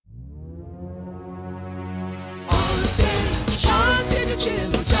stage, Sean said to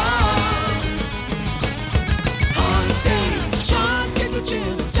chill time. On stage, Sean said to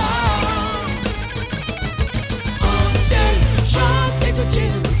chill time. On stage, Sean said to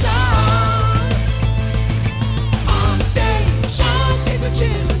chill time. On stage, Sean said to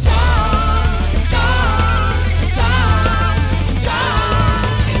chill time.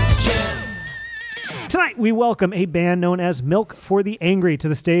 Time and chill. Tonight, we welcome a band known as Milk for the Angry to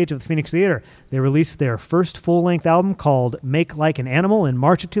the stage of the Phoenix Theater. They released their first full-length album called Make Like an Animal in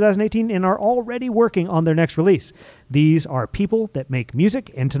March of 2018 and are already working on their next release. These are people that make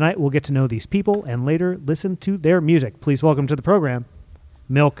music, and tonight we'll get to know these people and later listen to their music. Please welcome to the program,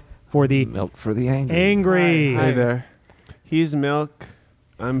 Milk for the Angry. Hi there. He's Milk,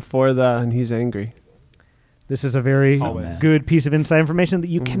 I'm for the, and he's angry. This is a very Always. good piece of inside information that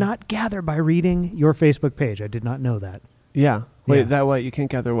you cannot gather by reading your Facebook page. I did not know that. Yeah. Wait, Yeah. that what? You can't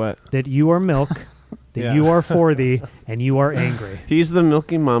gather what? That you are Milk, that Yeah. you are for thee, and you are angry. He's the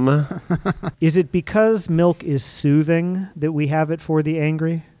milky mama. Is it because milk is soothing that we have it for the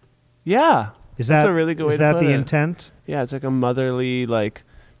angry? Yeah. Is That's that a really good way is to that put the it. intent? Yeah, it's like a motherly, like,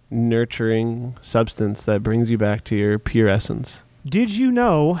 nurturing substance that brings you back to your pure essence. Did you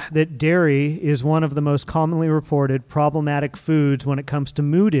know that dairy is one of the most commonly reported problematic foods when it comes to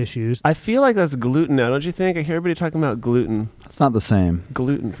mood issues? I feel like that's gluten now, don't you think? I hear everybody talking about gluten. It's not the same.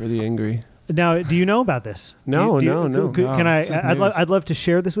 Gluten for the angry. Now, do you know about this? No, no. Can I? This is I'd news. love to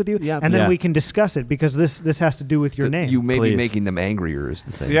share this with you, Yeah, and then yeah. we can discuss it because this has to do with your name. You may be Please. making them angrier is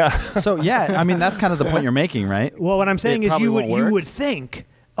the thing. Yeah. So yeah, I mean that's kind of the point you're making, right? Well, what I'm saying It is probably you won't work. would think,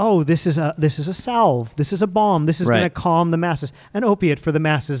 oh, this is a salve, this is a balm, this is Right. going to calm the masses, an opiate for the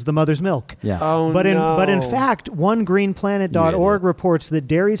masses, the mother's milk. Yeah. Oh, But no. in fact, OneGreenPlanet.org reports that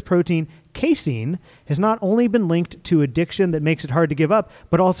dairy's protein casein has not only been linked to addiction that makes it hard to give up,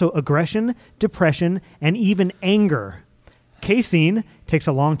 but also aggression, depression, and even anger. Casein takes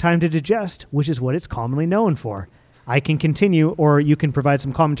a long time to digest, which is what it's commonly known for. I can continue, or you can provide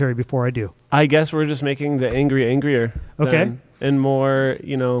some commentary before I do. I guess we're just making the angry angrier. Okay. then, and more,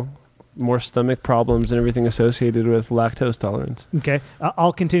 more stomach problems and everything associated with lactose tolerance. Okay,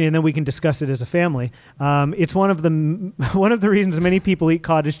 I'll continue, and then we can discuss it as a family. It's one of the reasons many people eat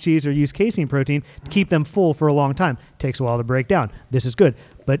cottage cheese or use casein protein to keep them full for a long time. Takes a while to break down. This is good,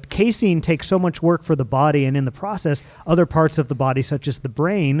 but casein takes so much work for the body, and in the process, other parts of the body, such as the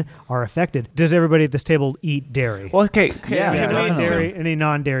brain, are affected. Does everybody at this table eat dairy? Well, okay. Yeah, can we- definitely. Any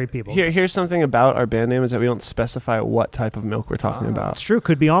non-dairy people? Here's something about our band name is that we don't specify what type of milk we're talking about. It's true.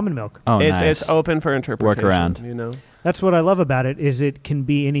 Could be almond milk. Oh, It's nice. open for interpretation. Workaround. That's what I love about it. Is it can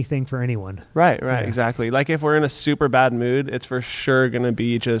be anything for anyone. Right, Yeah. exactly. Like if we're in a super bad mood, it's for sure going to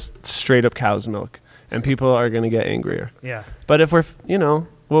be just straight up cow's milk, and people are going to get angrier. Yeah. But if we're,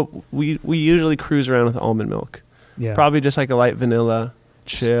 we usually cruise around with almond milk. Yeah. Probably just like a light vanilla,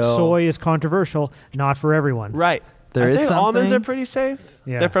 chill. Soy is controversial, not for everyone. Right. There I is think almonds something- are pretty safe.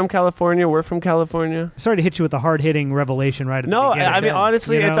 Yeah. They're from California. We're from California. Sorry to hit you with a hard-hitting revelation right at the No, beginning. I mean,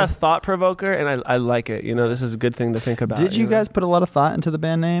 honestly, You it's know? a thought provoker, and I like it. This is a good thing to think about. Did you guys put a lot of thought into the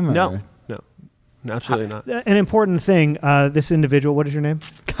band name? or- No, absolutely not. An important thing, this individual, what is your name?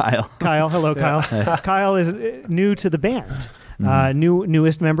 Kyle. Kyle. Hello, Kyle. Kyle is new to the band.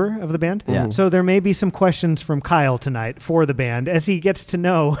 Newest member of the band. Yeah. So there may be some questions from Kyle tonight for the band as he gets to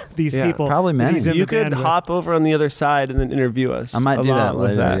know these Yeah, people. probably that many. he's in You the could band with. hop over on the other side and then interview us. I might do that along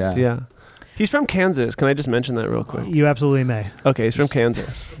with later, yeah. He's from Kansas. Can I just mention that real quick? You absolutely may. Okay, he's from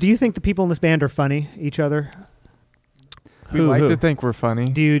Kansas. Do you think the people in this band are funny, each other? We like to think we're funny.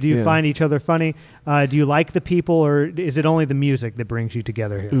 Do you Yeah. find each other funny? Do you like the people, or is it only the music that brings you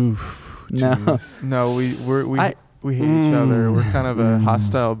together here? Oof. No. No, we hate each other. We're kind of a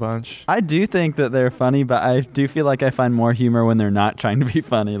hostile bunch. I do think that they're funny, but I do feel like I find more humor when they're not trying to be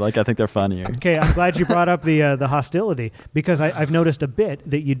funny. Like I think they're funnier. Okay, I'm glad you brought up the hostility because I've noticed a bit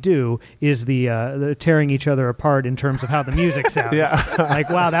that you do is the tearing each other apart in terms of how the music sounds. Yeah. Like,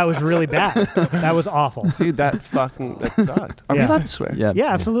 wow, that was really bad. That was awful. Dude, that sucked. Are we Yeah. allowed to swear? Yeah.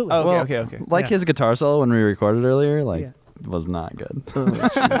 Yeah, absolutely. Oh, Well, okay. Like Yeah. his guitar solo when we recorded earlier, like Yeah. was not good.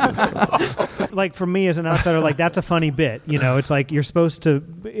 Like for me as an outsider, like that's a funny bit. It's like you're supposed to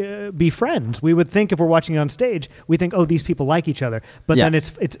be friends. We would think if we're watching on stage, we think, oh, these people like each other, but Yeah. then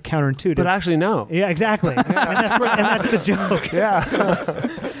it's counterintuitive. But actually, no. Yeah, exactly. And that's the joke.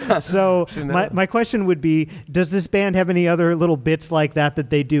 Yeah. So Should know. my question would be, does this band have any other little bits like that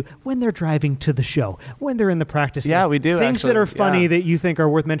they do when they're driving to the show, when they're in the practice Yeah, space? we do, Things that actually. are funny Yeah. that you think are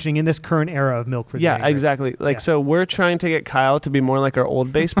worth mentioning in this current era of Milk for the Yeah, Angry. exactly. Yeah. So we're trying to get Kyle to be more like our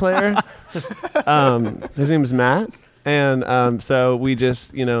old bass player. His name is Matt. And so we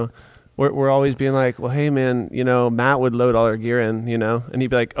just, we're always being like, well, hey man, Matt would load all our gear in, and he'd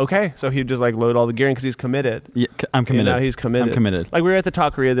be like, okay, so he'd just like load all the gear in because he's committed. Yeah, I'm committed. He's committed. I'm committed. Like we were at the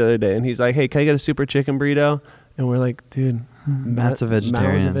Taqueria the other day, and he's like, hey, can I get a super chicken burrito? And we're like, dude, Matt's a vegetarian.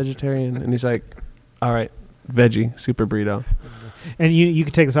 Matt was a vegetarian, and he's like, all right, veggie super burrito. And you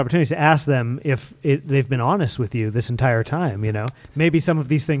could take this opportunity to ask them if they've been honest with you this entire time. Maybe some of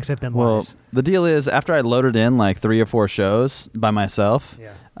these things have been lies. The deal is, after I loaded in like 3 or 4 shows by myself,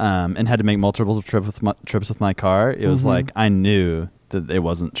 and had to make multiple trips with my car, it was like I knew that it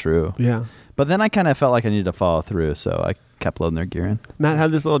wasn't true. Yeah. But then I kind of felt like I needed to follow through, so I kept loading their gear in. Matt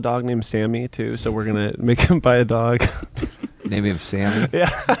had this little dog named Sammy too, so we're gonna make him buy a dog. Name him Sammy. Yeah.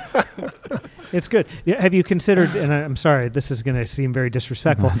 It's good. Have you considered, and I'm sorry, this is going to seem very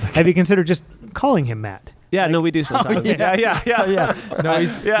disrespectful, have you considered just calling him Matt? Yeah, no, we do sometimes. Yeah. No, I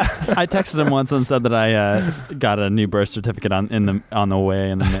texted him once and said that I got a new birth certificate on the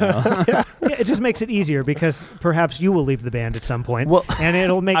way in the mail. Yeah, it just makes it easier because perhaps you will leave the band at some point, and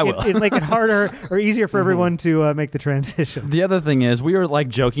it'll make it'll make it harder or easier for everyone to make the transition. The other thing is, we were like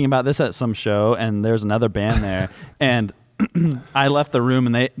joking about this at some show, and there's another band there, and I left the room,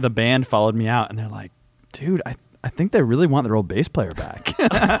 and the band followed me out, and they're like, dude, I think they really want their old bass player back.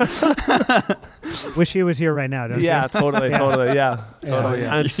 Wish he was here right now, don't you? Yeah, totally. Yeah.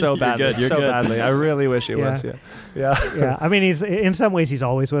 I'm so bad. You're good. Badly. I really wish he was. Yeah. I mean, he's in some ways he's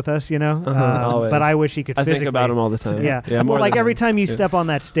always with us, always. But I wish he could. I physically. think about him all the time. Yeah. More like than every him. time you step on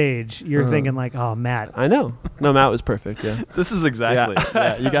that stage, you're thinking like, oh, Matt. I know. No, Matt was perfect. Yeah. This is exactly.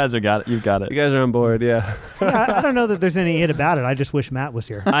 Yeah, you guys got it. You've got it. You guys are on board. Yeah. I don't know that there's any it about it. I just wish Matt was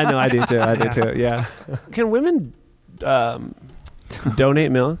here. I know. I do too. Yeah. Can women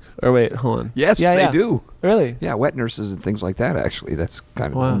donate milk? Or wait, hold on. Yes, they do. Really? Yeah, wet nurses and things like that, actually. That's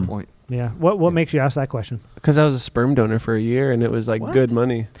kind of the whole point. Yeah. What makes you ask that question? Because I was a sperm donor for a year, and it was like good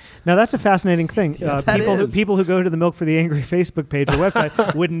money. Now that's a fascinating thing. Yeah, people who go to the Milk for the Angry Facebook page or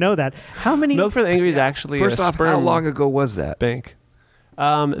website wouldn't know that. How many? Milk for the Angry is actually First a off, sperm how long ago was that? bank.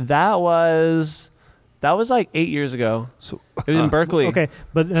 That was like 8 years ago. So It was in Berkeley. Okay,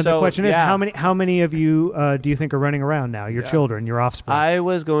 but the So, question is, yeah. how many of you do you think are running around now? Your children, your offspring. I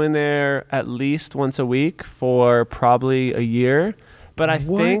was going there at least once a week for probably a year. But I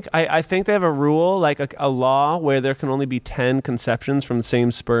think they have a rule, like a law, where there can only be 10 conceptions from the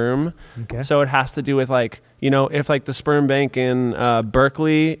same sperm. Okay. So it has to do with like, if like the sperm bank in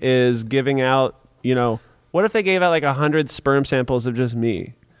Berkeley is giving out, what if they gave out like 100 sperm samples of just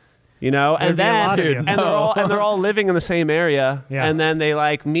me? And There'd be a lot of you. they're all living in the same area, Yeah. and then they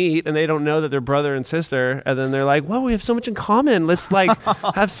like meet, and they don't know that they're brother and sister, and then they're like, "Whoa, we have so much in common. Let's like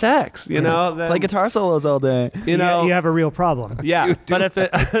have sex," Then, Play guitar solos all day. you have a real problem. Yeah,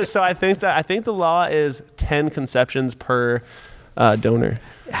 but so I think the law is 10 conceptions per donor.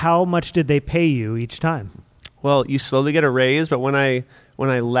 How much did they pay you each time? Well, you slowly get a raise, but when I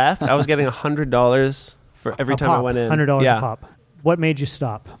left, I was getting $100 for every time I went in. $100 Yeah. a pop. What made you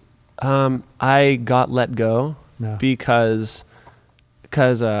stop? I got let go because it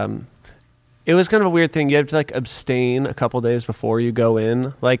was kind of a weird thing. You have to like abstain a couple days before you go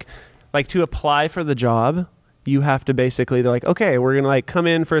in. Like to apply for the job, you have to basically, they're like, okay, we're going to like come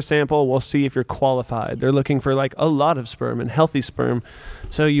in for a sample. We'll see if you're qualified. They're looking for like a lot of sperm and healthy sperm.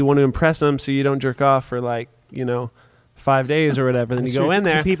 So you want to impress them so you don't jerk off for like, 5 days or whatever. Then you go in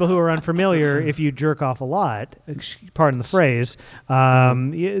there. To people who are unfamiliar, if you jerk off a lot, pardon the phrase,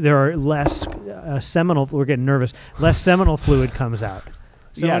 there are less seminal. We're getting nervous. Less seminal fluid comes out.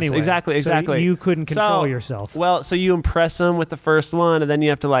 So yes, anyway, exactly. So you couldn't control yourself. Well, so you impress them with the first one, and then you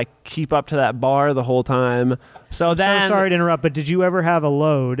have to like keep up to that bar the whole time. So then, so sorry to interrupt, but did you ever have a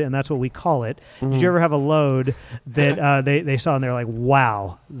load, and that's what we call it? Did you ever have a load that they saw and they're like,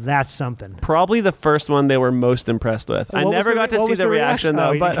 "Wow, that's something"? Probably the first one they were most impressed with. I never got to see the reaction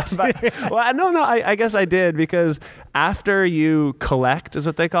though, well, no, I guess I did, because after you collect, is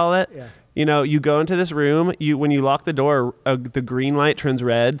what they call it. Yeah. You go into this room. When you lock the door, the green light turns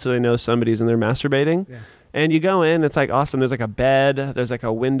red, so they know somebody's in there masturbating. Yeah. And you go in, it's like awesome. There's like a bed, there's like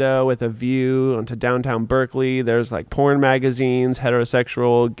a window with a view onto downtown Berkeley. There's like porn magazines,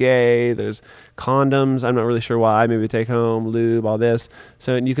 heterosexual, gay. There's condoms. I'm not really sure why. Maybe take home, lube, all this.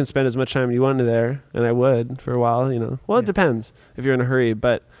 So you can spend as much time you want there, and I would for a while. Well, it depends if you're in a hurry.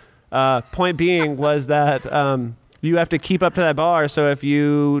 But point being was that. You have to keep up to that bar, so if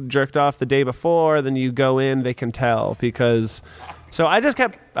you jerked off the day before, then you go in, they can tell, because So I just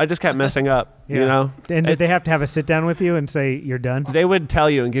kept messing up. Yeah. You know. And did they It's- have to have a sit down with you and say you're done? They would tell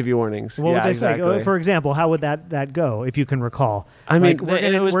you and give you warnings. What would they exactly. say? For example, how would that go, if you can recall? I mean, we're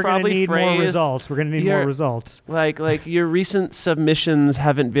it was gonna probably need more phrased, results. We're going to need more "You're- results. Like your recent submissions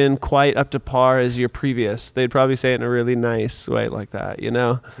haven't been quite up to par as your previous. They'd probably say it in a really nice way like that, you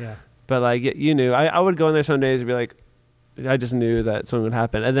know? Yeah. But like you knew. I would go in there some days and be like, I just knew that something would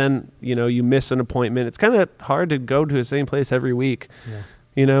happen. And then, you know, you miss an appointment. It's kind of hard to go to the same place every week, Yeah.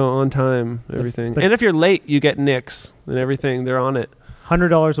 you know, on time, everything. but- and if you're late, you get nicks and everything. They're on it.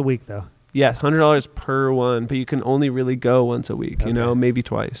 $100 a week, though. Yes, $100 per one, but you can only really go once a week, you know, Okay. maybe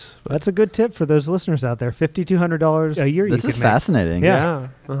twice. But That's a good tip for those listeners out there. $5,200 a year. This you is can make. fascinating. Yeah.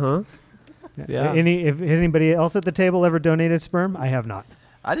 Uh-huh. Yeah. If anybody else at the table ever donated sperm? I have not.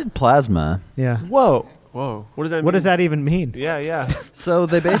 I did plasma. Yeah. Whoa. Whoa. What does that mean? What does that even mean? Yeah, yeah. So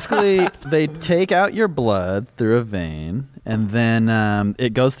they basically they take out your blood through a vein, and then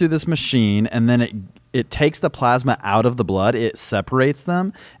it goes through this machine, and then it takes the plasma out of the blood, it separates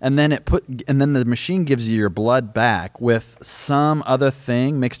them, and then the machine gives you your blood back with some other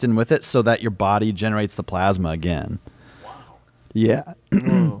thing mixed in with it, so that your body generates the plasma again. Wow. Yeah.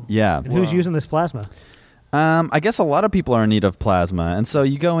 Yeah. And who's using this plasma? I guess a lot of people are in need of plasma, and so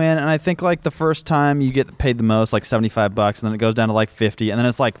you go in, and I think like the first time you get paid the most, like $75, and then it goes down to like $50, and then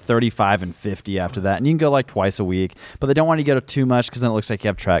it's like $35 and $50 after that, and you can go like twice a week, but they don't want you to go too much because then it looks like you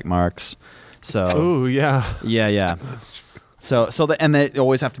have track marks. So Ooh, yeah. yeah. And they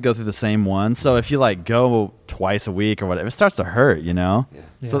always have to go through the same one. So if you like go twice a week or whatever, it starts to hurt, you know. Yeah.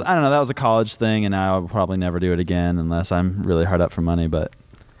 So I don't know. That was a college thing, and I will probably never do it again unless I'm really hard up for money. But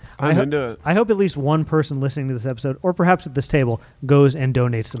I'm into it. I hope at least one person listening to this episode, or perhaps at this table, goes and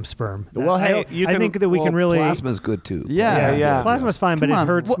donates some sperm. Well, hey, I think that we can really. Plasma's good too. Yeah. Plasma's fine, but Come it on.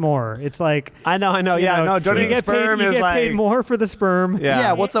 hurts more. It's like I know. you Yeah, know, no, you donating get sperm paid, you is get like paid more for the sperm.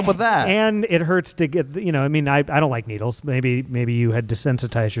 Yeah. what's up with that? And it hurts to get. You know, I mean, I don't like needles. Maybe you had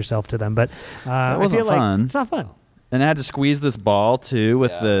desensitized yourself to them, but I wasn't feel like fun. it's not fun. And I had to squeeze this ball too with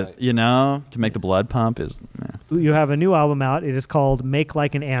right. to make the blood pump. You have a new album out. It is called "Make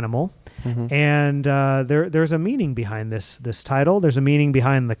Like an Animal." And there's a meaning behind this title. There's a meaning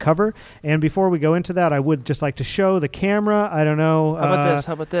behind the cover. And before we go into that, I would just like to show the camera. I don't know. How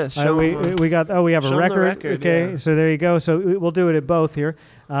about this? Show we 'em, we have show a 'em the record. record, Okay, yeah. so there you go. So we'll do it at both here.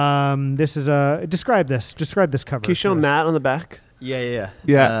 This is describe this cover. Can you show for us. Matt on the back? Yeah.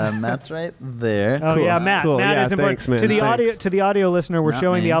 Yeah. Matt's right there. Oh Cool. yeah, Matt. Cool. Matt Yeah, is important thanks, man. to the Thanks. audio listener. We're Not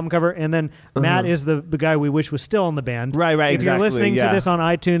showing me. the album cover, and then Matt is the guy we wish was still in the band. Right, If exactly, you're listening yeah. to this on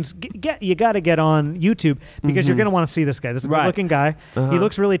iTunes, you got to get on YouTube because you're going to want to see this guy. This is a Right. good-looking guy. He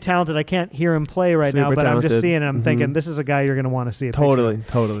looks really talented. I can't hear him play right now, Super but I'm just talented. seeing it. I'm thinking Mhm. this is a guy you're going to want to see. A picture of.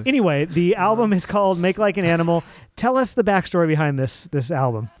 Totally. Anyway, the album is called "Make Like an Animal." Tell us the backstory behind this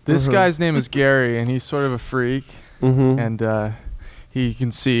album. This guy's name is Gary, and he's sort of a freak. Mm-hmm. And you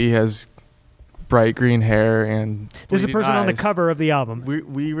can see he has bright green hair and This is the bleeding person on the eyes. cover of the album.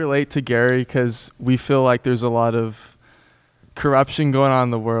 We relate to Gary because we feel like there's a lot of corruption going on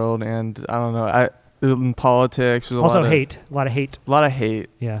in the world, and I don't know, in politics. There's Also a lot hate. A lot of hate. a lot of hate.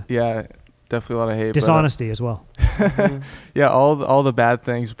 Yeah. Yeah, definitely a lot of hate. Dishonesty as well. But, yeah, all the bad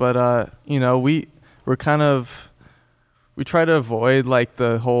things. But we're kind of. We try to avoid like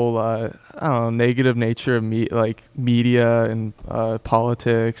the whole I don't know, negative nature of media and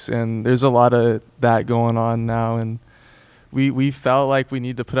politics, and there's a lot of that going on now, and we felt like we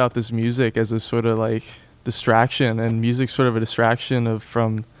need to put out this music as a sort of like distraction, and music's sort of a distraction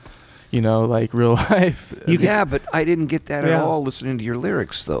from like real life. Yeah, but I didn't get that Yeah. at all listening to your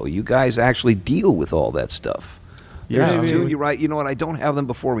lyrics, though. You guys actually deal with all that stuff. Yeah. There's two, you're right. You know what? I don't have them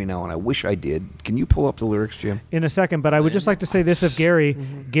before me now, and I wish I did. Can you pull up the lyrics, Jim? In a second, but I would just like to say this of Gary.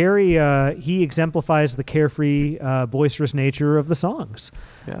 Gary, he exemplifies the carefree, boisterous nature of the songs.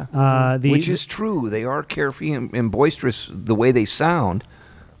 Yeah. Which is true. They are carefree and boisterous the way they sound,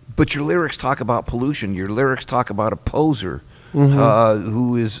 but your lyrics talk about pollution. Your lyrics talk about a poser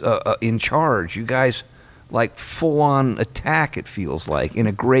who is in charge. You guys like full-on attack, it feels like, in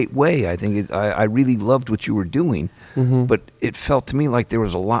a great way. I think I really loved what you were doing, but it felt to me like there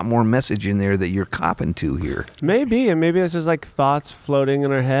was a lot more message in there that you're copping to here. Maybe, and maybe it's just like thoughts floating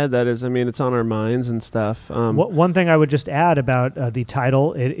in our head. That is, I mean, it's on our minds and stuff. One thing I would just add about the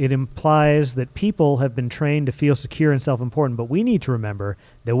title, it implies that people have been trained to feel secure and self-important, but we need to remember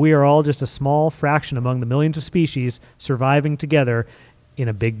that we are all just a small fraction among the millions of species surviving together in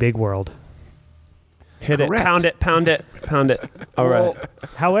a big, big world. Hit Correct. it, pound it. All right. Well,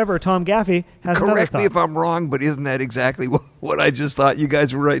 However, Tom Gaffey has another correct thought. me if I'm wrong, but isn't that exactly what I just thought you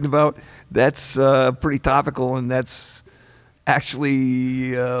guys were writing about? That's pretty topical, and that's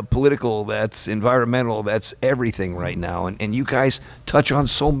actually political, that's environmental, that's everything right now. And you guys touch on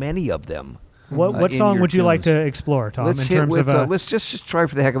so many of them. What in song your would you like tunes. to explore, Tom? Let's in hit terms with, of let's just try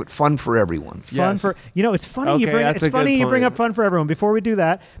for the heck of it, Fun for Everyone. fun Yes. for it's funny Okay, that's it's a good funny you bring point. up Fun for Everyone. Before we do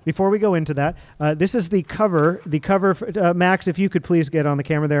that, before we go into that, this is the cover. The cover, for, Max, if you could please get on the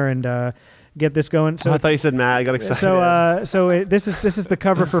camera there and get this going. So I thought you said Matt. I got excited. This is the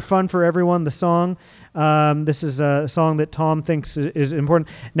cover for Fun for Everyone, the song. This is a song that Tom thinks is important.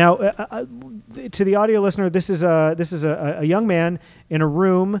 Now, to the audio listener, this is a young man in a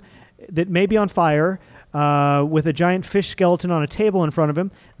room that may be on fire. With a giant fish skeleton on a table in front of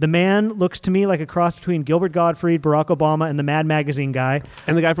him. The man looks to me like a cross between Gilbert Gottfried, Barack Obama, and the Mad Magazine guy,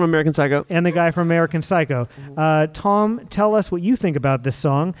 and the guy from American Psycho. and the guy from American Psycho. Tom, tell us what you think about this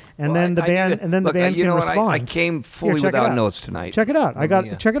song, and then the band, Look, can you know what? respond. I came fully check it without out. notes tonight. Check it out.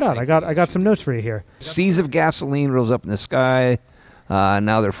 Check it out. I got some notes for you here. Seas of gasoline rose up in the sky.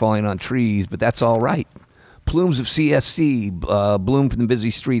 Now they're falling on trees, but that's all right. Plumes of CSC bloom from the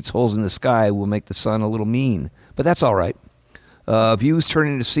busy streets. Holes in the sky will make the sun a little mean, but that's all right. Views turn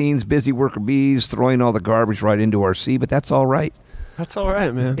into scenes. Busy worker bees throwing all the garbage right into our sea, but that's all right. That's all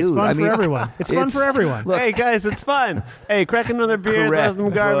right, man. It's Dude, fun I for mean, everyone. It's fun for everyone. Look, Hey guys, it's fun. Hey, crack another beer, Correct, throw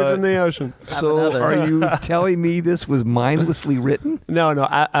some garbage but- in the ocean. so are you telling me this was mindlessly written? No,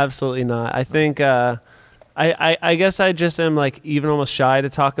 absolutely not. I think I guess I just am like even almost shy to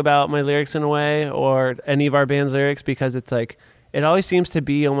talk about my lyrics in a way or any of our band's lyrics because it's like it always seems to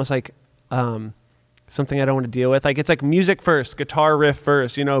be almost like something I don't want to deal with. Like it's like music first, guitar riff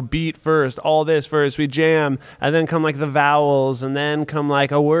first, beat first, all this first, we jam, and then come like the vowels, and then come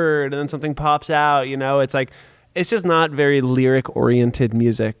like a word, and then something pops out. It's like it's just not very lyric oriented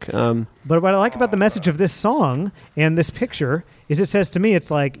music. But what I like about the message of this song and this picture is it says to me,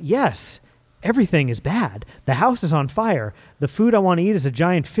 it's like, yes, everything is bad. The house is on fire. The food I want to eat is a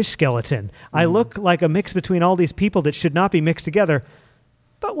giant fish skeleton. I look like a mix between all these people that should not be mixed together.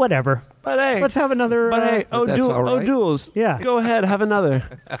 But whatever. But hey, Let's have another. But hey, But that's all right. O'Douls. Yeah. Go ahead, have another.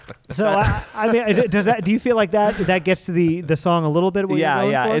 So I mean, do you feel like that gets to the song a little bit? What Yeah, you're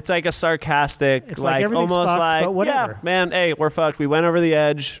going yeah. for? It's like a sarcastic, It's like like everything's almost fucked, like, but whatever. yeah, man, hey, we're fucked. We went over the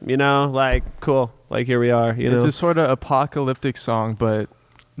edge, like, cool. Like, here we are, It's a sort of apocalyptic song, but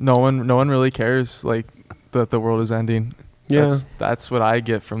no one really cares like that the world is ending. Yeah. That's what I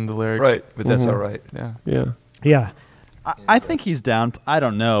get from the lyrics. But that's Mhm. all right. Yeah. Yeah. Yeah. I think he's down. I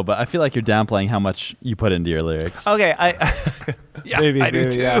don't know, but I feel like you're downplaying how much you put into your lyrics. Okay, maybe, I do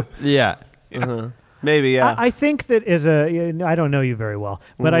maybe, too. Yeah. Yeah. Uh-huh. Maybe, yeah. I think that I don't know you very well,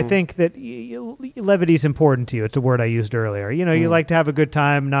 but I think that levity is important to you. It's a word I used earlier. You like to have a good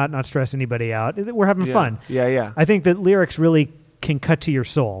time, not stress anybody out. We're having Yeah. fun. Yeah, yeah. I think that lyrics really can cut to your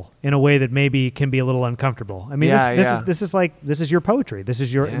soul in a way that maybe can be a little uncomfortable. I mean, Yeah, this, yeah. this is your poetry. This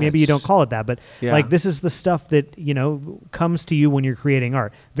is your maybe you Yes. don't call it that, but Yeah. like this is the stuff that comes to you when you're creating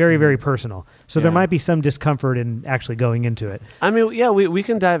art. Very very personal. So there Yeah. might be some discomfort in actually going into it. I mean, yeah, we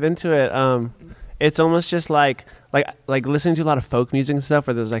can dive into it. It's almost just like listening to a lot of folk music and stuff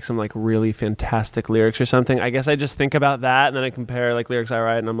where there's like some like really fantastic lyrics or something. I guess I just think about that and then I compare like lyrics I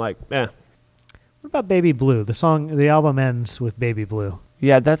write and I'm like, eh. What about Baby Blue? The album ends with Baby Blue.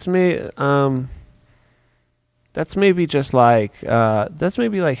 Yeah, that's me. That's maybe just like that's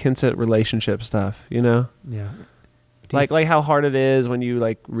maybe like hints at relationship stuff, Yeah. like how hard it is when you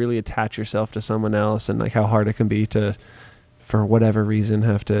like really attach yourself to someone else, and like how hard it can be to, for whatever reason,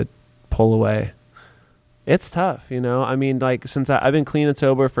 have to pull away. It's tough, I mean, like since I've been clean and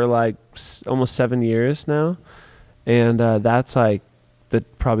sober for like almost 7 years now, and that's like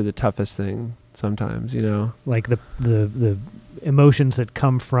probably the toughest thing sometimes, Like the emotions that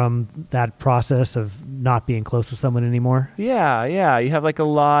come from that process of not being close to someone anymore. Yeah. You have like a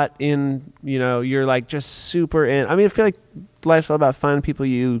lot in, you're like just super in. I mean, I feel like life's all about finding people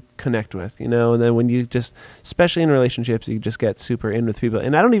you connect with, and then when you just, especially in relationships, you just get super in with people.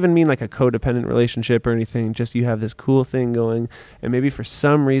 And I don't even mean like a codependent relationship or anything, just you have this cool thing going and maybe for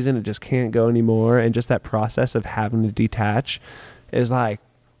some reason it just can't go anymore. And just that process of having to detach is like,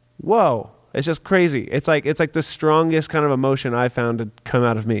 whoa. It's just crazy. It's like the strongest kind of emotion I found to come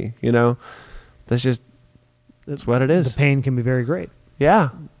out of me, that's what it is. The pain can be very great. Yeah.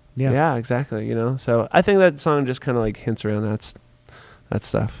 Yeah. Yeah, exactly. So I think that song just kind of like hints around that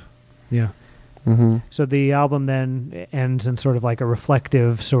stuff. Yeah. Mm-hmm. So the album then ends in sort of like a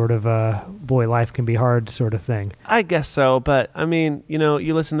reflective sort of boy, life can be hard sort of thing. I guess so, but I mean, you know,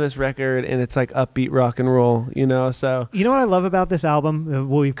 you listen to this record and it's like upbeat rock and roll, you know, so. You know what I love about this album?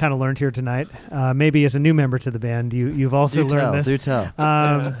 What we've kind of learned here tonight, maybe as a new member to the band, you've also learned this. Do tell.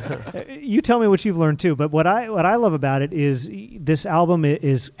 You tell me what you've learned too. But what I love about it is this album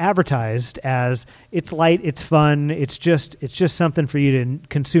is advertised as it's light, it's fun, it's just something for you to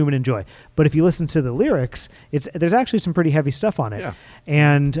consume and enjoy. But if you listen to the lyrics, there's actually some pretty heavy stuff on it. Yeah.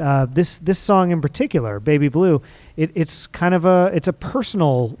 And this song in particular, Baby Blue, it's kind of a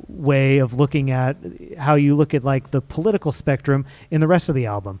personal way of looking at how you look at like the political spectrum in the rest of the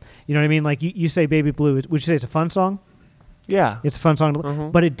album. You know what I mean? Like you say Baby Blue, would you say it's a fun song? Yeah. It's a fun song,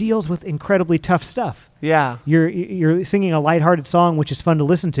 but it deals with incredibly tough stuff. Yeah. You're singing a lighthearted song, which is fun to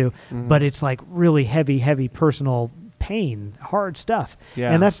listen to, but it's like really heavy personal pain, hard stuff.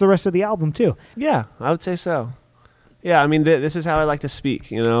 Yeah. And that's the rest of the album too. Yeah, I would say so. Yeah, I mean, this is how I like to speak,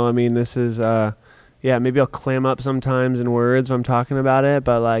 you know? I mean, this is, maybe I'll clam up sometimes in words when I'm talking about it,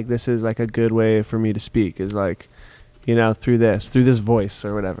 but, like, this is, like, a good way for me to speak is, like, you know, through this voice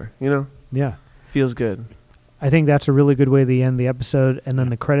or whatever, you know? Yeah. Feels good. I think that's a really good way to end the episode, and then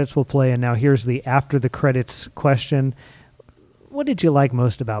the credits will play, and now here's the after the credits question. What did you like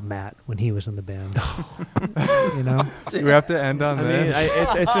most about Matt when he was in the band? You know? We have to end on I mean, this.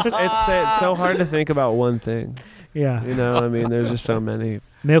 it's so hard to think about one thing, Yeah. you know? I mean, there's just so many.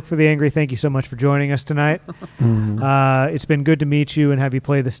 Milk for the Angry, thank you so much for joining us tonight. It's been good to meet you and have you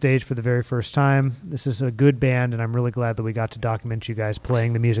play the stage for the very first time. This is a good band, and I'm really glad that we got to document you guys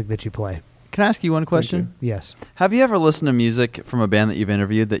playing the music that you play. Can I ask you one question? Yes. Have you ever listened to music from a band that you've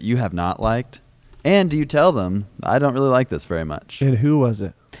interviewed that you have not liked? And do you tell them, I don't really like this very much? You And who was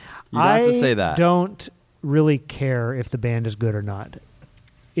it? don't have to say that. I don't really care if the band is good or not.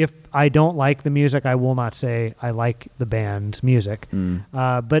 If I don't like the music, I will not say I like the band's music.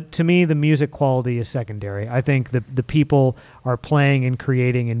 But to me, the music quality is secondary. I think the people are playing and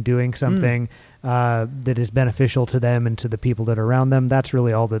creating and doing something that is beneficial to them and to the people that are around them. That's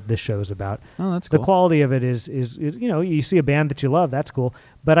really all that this show is about. Oh, that's cool. The quality of it is you know, you see a band that you love, that's cool.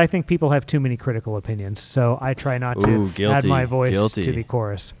 But I think people have too many critical opinions, so I try not to Ooh, add guilty, my voice guilty. to the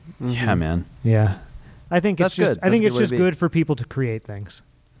chorus. Yeah, man. Yeah, I think That's it's just good. I think That's a it's good just way to be. good for people to create things.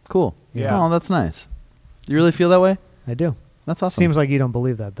 Cool. Yeah. Oh, that's nice. You really feel that way? I do. That's awesome. Seems like you don't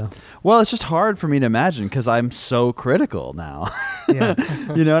believe that though. Well, it's just hard for me to imagine because I'm so critical now. Yeah.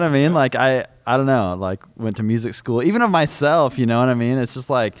 You know what I mean? Like I don't know, like went to music school, even of myself, you know what I mean? It's just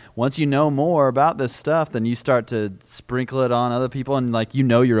like once you know more about this stuff, then you start to sprinkle it on other people and like you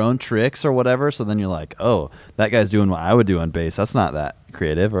know your own tricks or whatever. So then you're like, oh, that guy's doing what I would do on bass. That's not that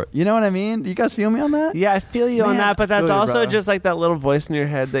creative. Or you know what I mean? Do you guys feel me on that? Yeah, I feel you on Man, that, but that's feel you, also bro. just like that little voice in your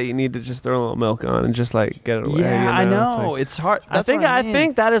head that you need to just throw a little milk on and just like get it away. Yeah, you I It's know. like- It's hard. I That's think what I mean.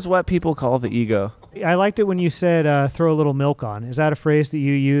 think that is what people call the ego. I liked it when you said throw a little milk on. Is that a phrase that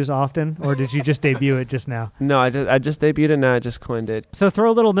you use often, or did you just debut it just now? No, I just debuted it now. I just coined it. So throw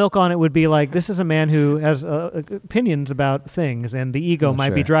a little milk on it would be like, this is a man who has opinions about things, and the ego Oh, might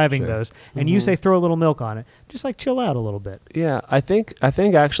be sure, driving sure. those. And you say throw a little milk on it. Just like chill out a little bit. Yeah, I think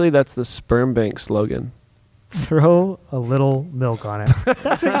actually that's the sperm bank slogan. Throw a little milk on it.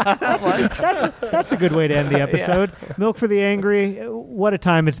 That's a good way to end the episode. Milk for the Angry. What a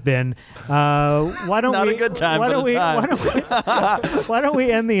time it's been. Why don't Not we? a good time, why but don't a we? time. Why don't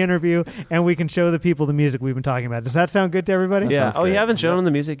we end the interview and we can show the people the music we've been talking about? Does that sound good to everybody? Yeah. sounds Oh, you great. haven't shown them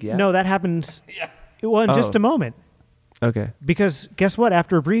the music yet? No, that happens. Well, in just Oh. a moment. Okay. Because guess what?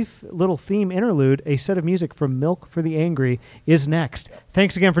 After a brief little theme interlude, a set of music from Milk for the Angry is next.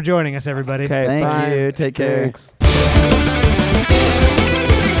 Thanks again for joining us, everybody. Okay. Thank bye. you. Take care. Thanks.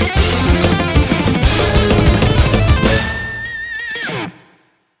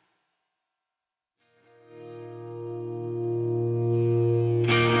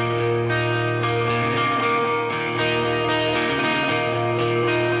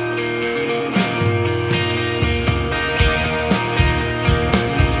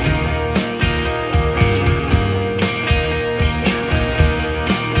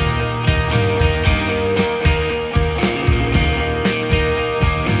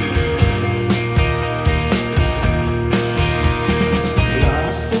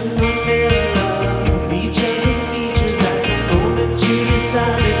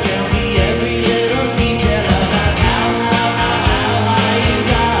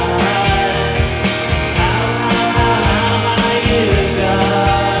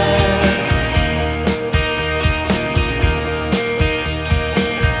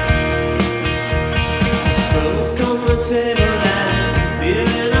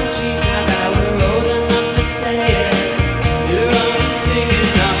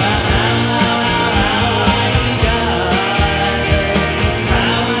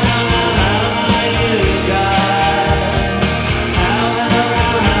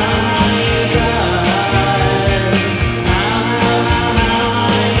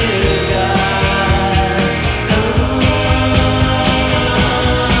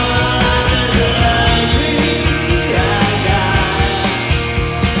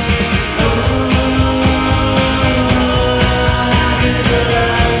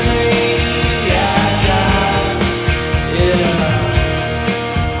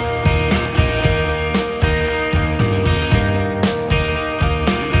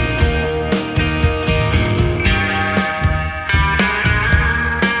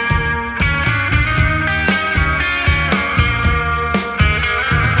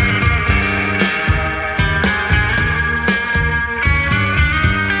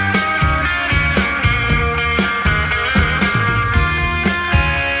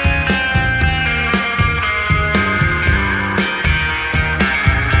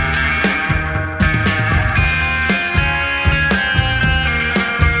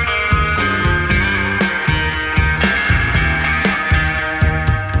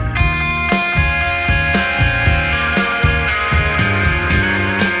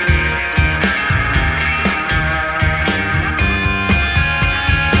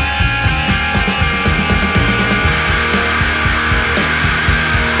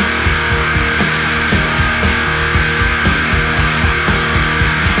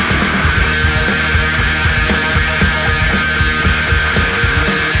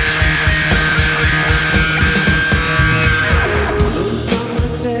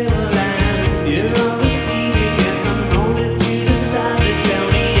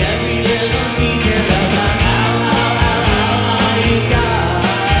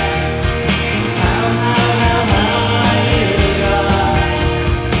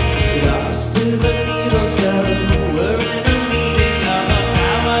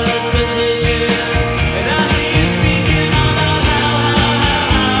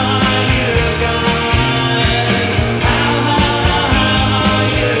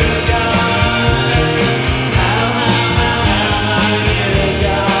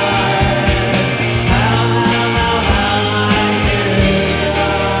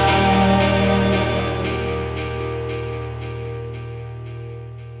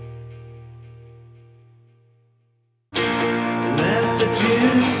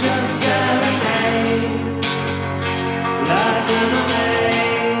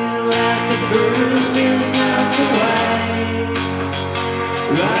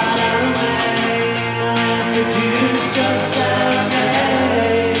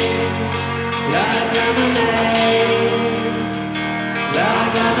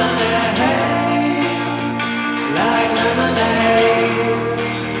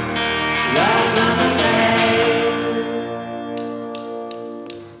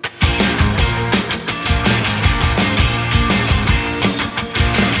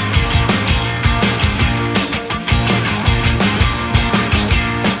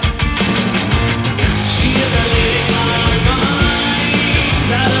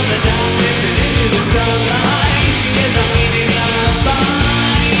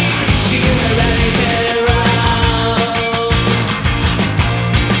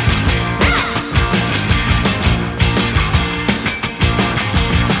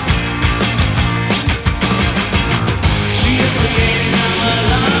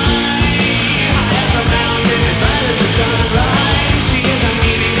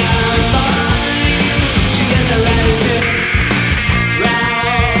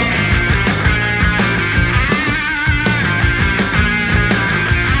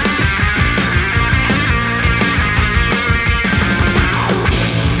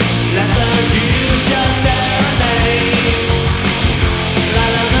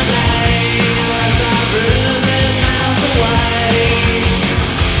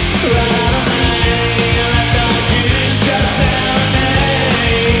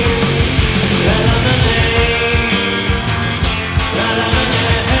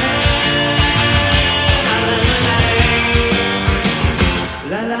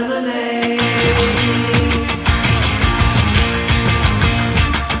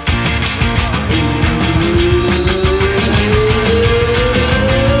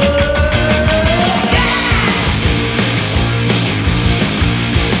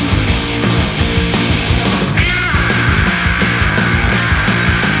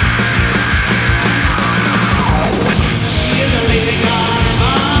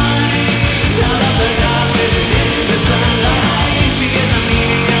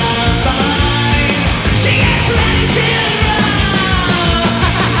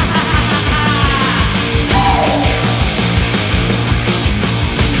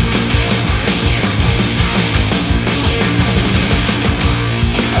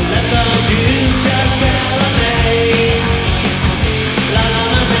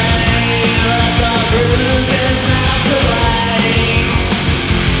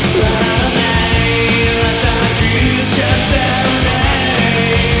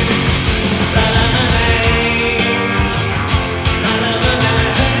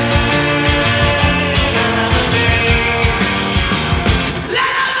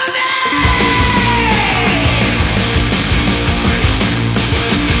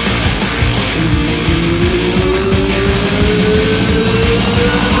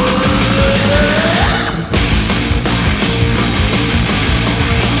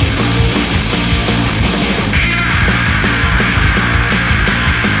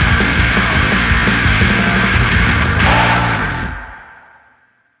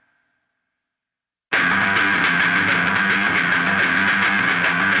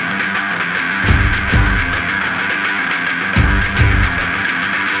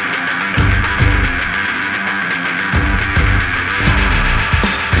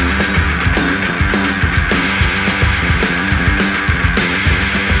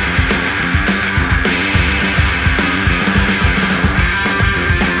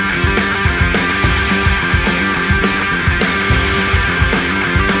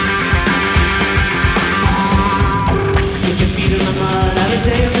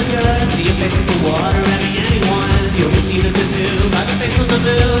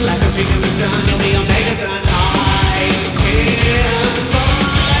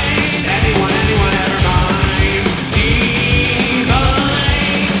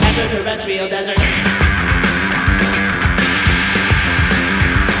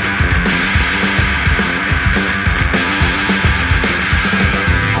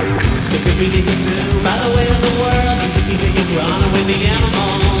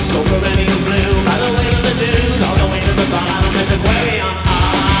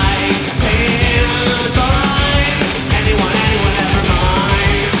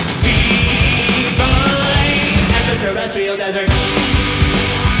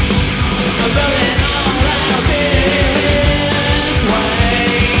 belly.